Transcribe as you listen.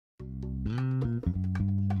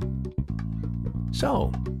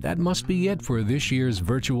So, that must be it for this year's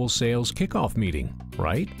virtual sales kickoff meeting,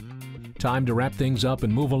 right? Time to wrap things up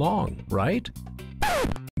and move along, right?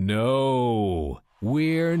 No,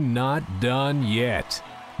 we're not done yet.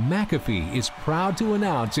 McAfee is proud to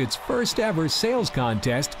announce its first ever sales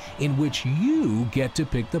contest in which you get to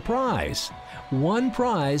pick the prize. One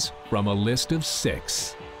prize from a list of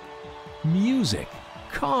 6. Music,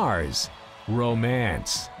 cars,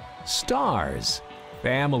 romance, stars,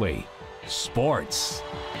 family, sports.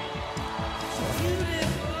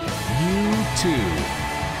 U2.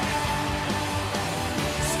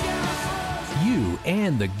 You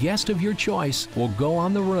and the guest of your choice will go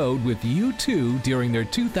on the road with U2 during their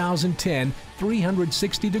 2010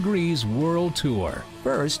 360 Degrees World Tour.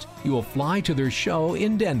 First, you will fly to their show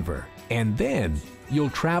in Denver, and then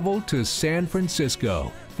you'll travel to San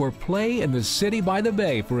Francisco for play in the City by the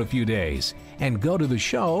Bay for a few days and go to the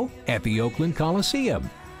show at the Oakland Coliseum.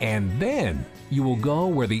 And then you will go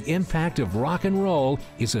where the impact of rock and roll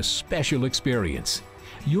is a special experience.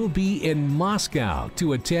 You'll be in Moscow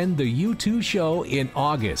to attend the U2 show in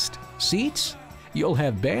August. Seats? You'll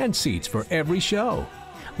have band seats for every show.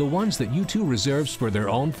 The ones that U2 reserves for their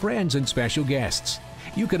own friends and special guests.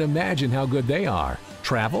 You can imagine how good they are.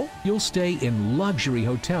 Travel? You'll stay in luxury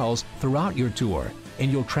hotels throughout your tour,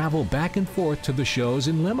 and you'll travel back and forth to the shows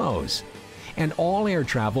in limos. And all air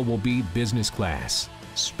travel will be business class.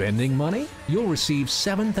 Spending money? You'll receive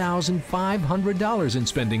 $7,500 in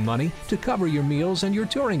spending money to cover your meals and your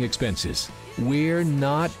touring expenses. We're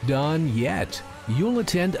not done yet. You'll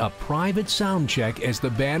attend a private sound check as the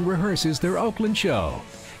band rehearses their Oakland show.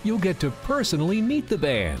 You'll get to personally meet the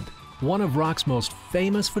band. One of rock's most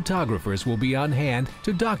famous photographers will be on hand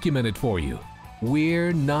to document it for you.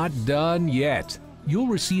 We're not done yet. You'll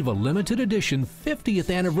receive a limited edition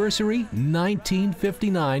 50th anniversary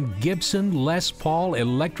 1959 Gibson Les Paul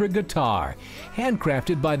electric guitar,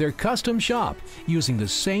 handcrafted by their custom shop using the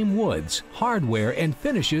same woods, hardware, and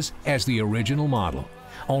finishes as the original model.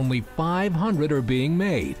 Only 500 are being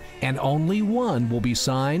made, and only one will be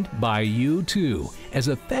signed by U2 as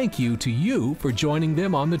a thank you to you for joining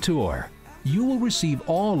them on the tour. You will receive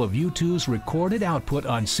all of U2's recorded output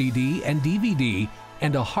on CD and DVD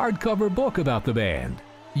and a hardcover book about the band.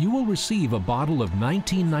 You will receive a bottle of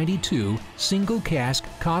 1992 single cask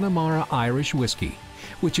Connemara Irish whiskey,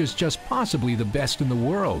 which is just possibly the best in the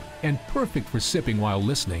world and perfect for sipping while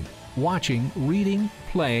listening, watching, reading,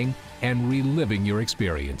 playing, and reliving your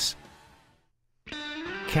experience.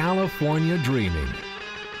 California Dreaming.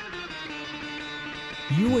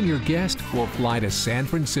 You and your guest will fly to San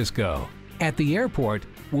Francisco. At the airport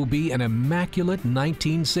will be an immaculate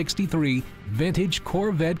 1963 vintage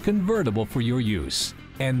Corvette convertible for your use.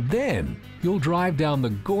 And then you'll drive down the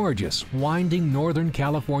gorgeous, winding Northern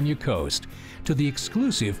California coast to the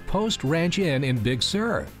exclusive Post Ranch Inn in Big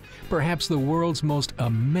Sur, perhaps the world's most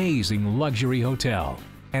amazing luxury hotel.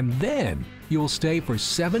 And then you'll stay for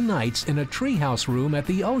 7 nights in a treehouse room at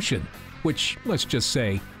the ocean, which, let's just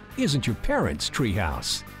say, isn't your parents'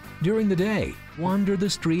 treehouse. During the day, wander the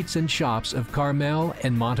streets and shops of Carmel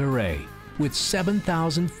and Monterey with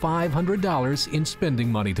 $7,500 in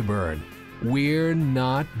spending money to burn. We're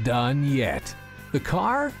not done yet. The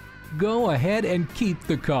car? Go ahead and keep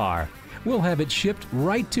the car. We'll have it shipped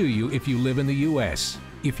right to you if you live in the U.S.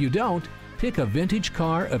 If you don't, pick a vintage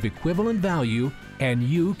car of equivalent value and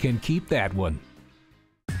you can keep that one.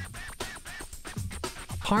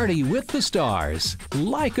 Party with the stars,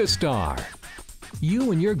 like a star.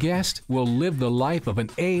 You and your guest will live the life of an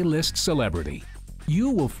A-list celebrity.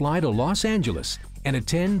 You will fly to Los Angeles and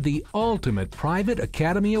attend the ultimate private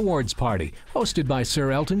Academy Awards party hosted by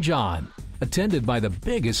Sir Elton John, attended by the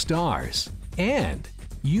biggest stars. And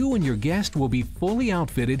you and your guest will be fully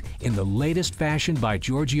outfitted in the latest fashion by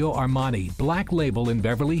Giorgio Armani Black Label in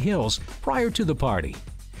Beverly Hills prior to the party.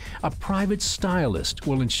 A private stylist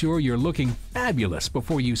will ensure you're looking fabulous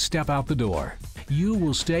before you step out the door. You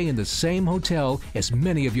will stay in the same hotel as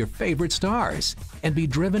many of your favorite stars and be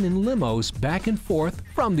driven in limos back and forth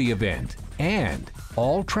from the event. And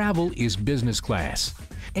all travel is business class.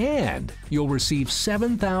 And you'll receive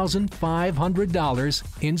 $7,500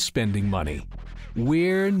 in spending money.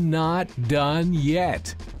 We're not done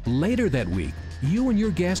yet. Later that week, you and your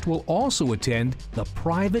guest will also attend the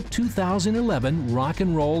private 2011 Rock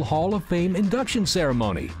and Roll Hall of Fame induction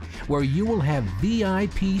ceremony, where you will have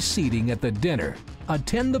VIP seating at the dinner,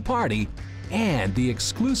 attend the party, and the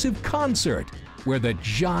exclusive concert where the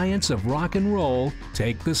giants of rock and roll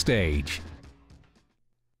take the stage.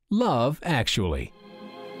 Love Actually.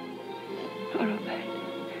 Robert,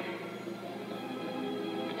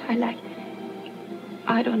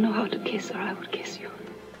 I don't know how to kiss, or I would kiss you.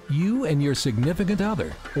 You and your significant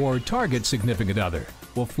other or target significant other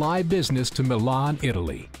will fly business to Milan,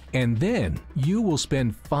 Italy, and then you will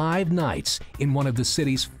spend 5 nights in one of the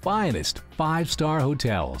city's finest 5-star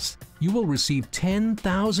hotels. You will receive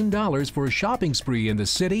 $10,000 for a shopping spree in the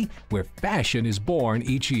city where fashion is born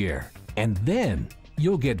each year. And then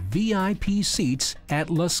you'll get VIP seats at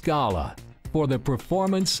La Scala for the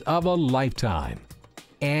performance of a lifetime.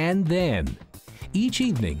 And then, each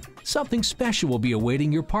evening, something special will be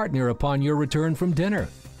awaiting your partner upon your return from dinner.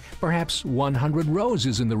 Perhaps 100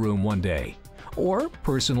 roses in the room one day, or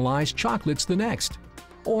personalized chocolates the next,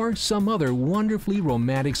 or some other wonderfully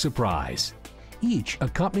romantic surprise, each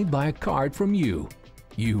accompanied by a card from you,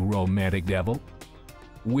 you romantic devil.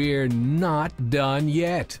 We're not done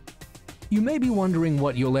yet. You may be wondering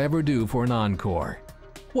what you'll ever do for an encore.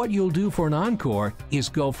 What you'll do for an encore is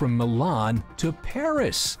go from Milan to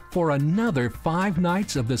Paris for another 5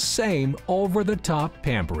 nights of the same over-the-top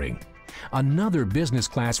pampering, another business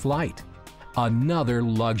class flight, another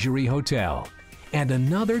luxury hotel, and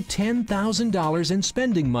another $10,000 in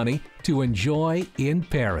spending money to enjoy in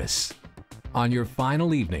Paris. On your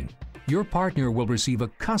final evening, your partner will receive a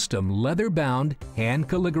custom leather-bound,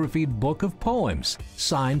 hand-calligraphied book of poems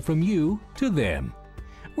signed from you to them.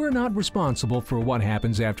 We're not responsible for what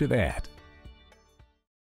happens after that.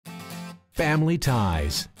 Family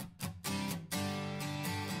ties.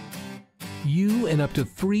 You and up to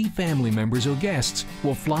 3 family members or guests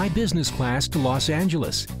will fly business class to Los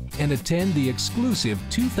Angeles and attend the exclusive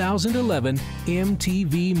 2011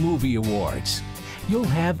 MTV Movie Awards. You'll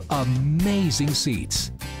have amazing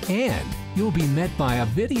seats, and you'll be met by a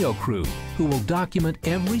video crew who will document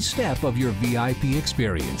every step of your VIP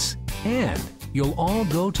experience. And you'll all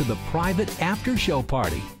go to the private after-show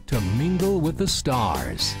party to mingle with the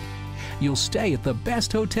stars. You'll stay at the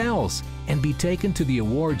best hotels and be taken to the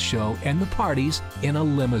awards show and the parties in a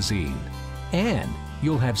limousine. And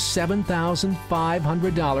you'll have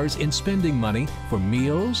 $7,500 in spending money for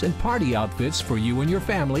meals and party outfits for you and your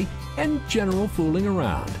family and general fooling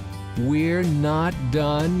around. We're not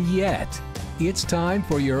done yet. It's time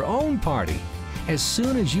for your own party. As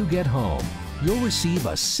soon as you get home, you'll receive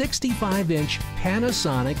a 65-inch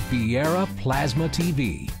Panasonic Fiera Plasma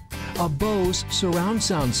TV, a Bose surround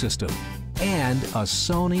sound system, and a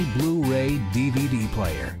Sony Blu-ray DVD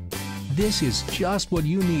player. This is just what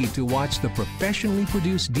you need to watch the professionally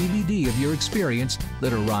produced DVD of your experience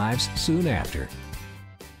that arrives soon after.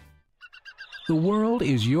 The world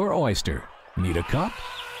is your oyster. Need a cup?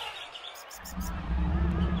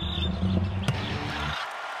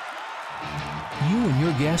 You and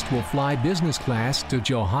your guest will fly business class to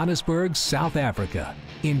Johannesburg, South Africa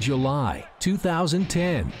in July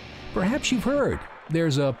 2010. Perhaps you've heard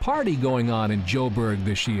there's a party going on in Joburg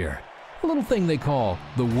this year, a little thing they call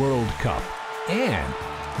the World Cup. And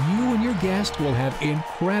you and your guest will have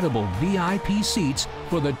incredible VIP seats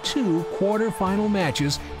for the 2 quarterfinal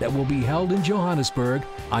matches that will be held in Johannesburg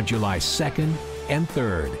on July 2nd and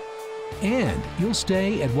 3rd. And you'll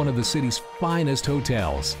stay at one of the city's finest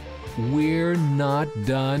hotels. We're not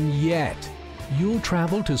done yet. You'll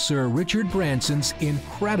travel to Sir Richard Branson's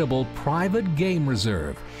incredible private game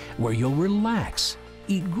reserve, where you'll relax,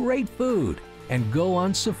 eat great food, and go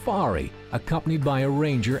on safari accompanied by a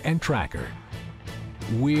ranger and tracker.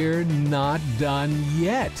 We're not done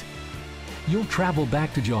yet. You'll travel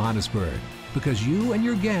back to Johannesburg because you and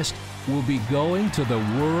your guest will be going to the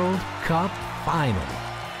World Cup Final.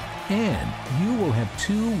 And you will have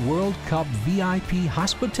 2 World Cup VIP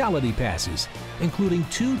hospitality passes, including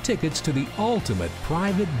 2 tickets to the ultimate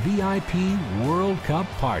private VIP World Cup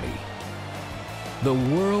party. The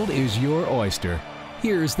world is your oyster.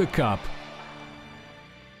 Here's the cup.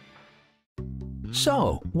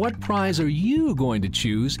 So, what prize are you going to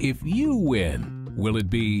choose if you win? Will it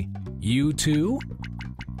be U2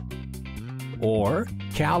 or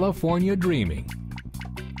California Dreaming,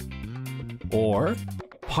 or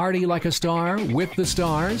Party Like a Star with the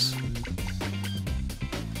Stars,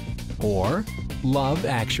 or Love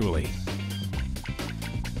Actually,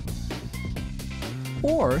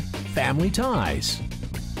 or Family Ties,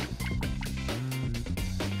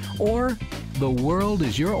 or The World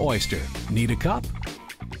is Your Oyster? Need a cup?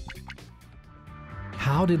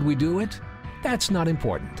 How did we do it? That's not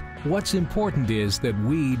important. What's important is that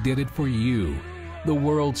we did it for you, the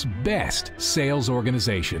world's best sales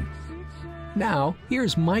organization. Now,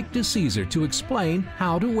 here's Mike DeCesar to explain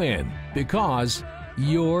how to win, because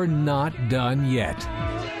you're not done yet.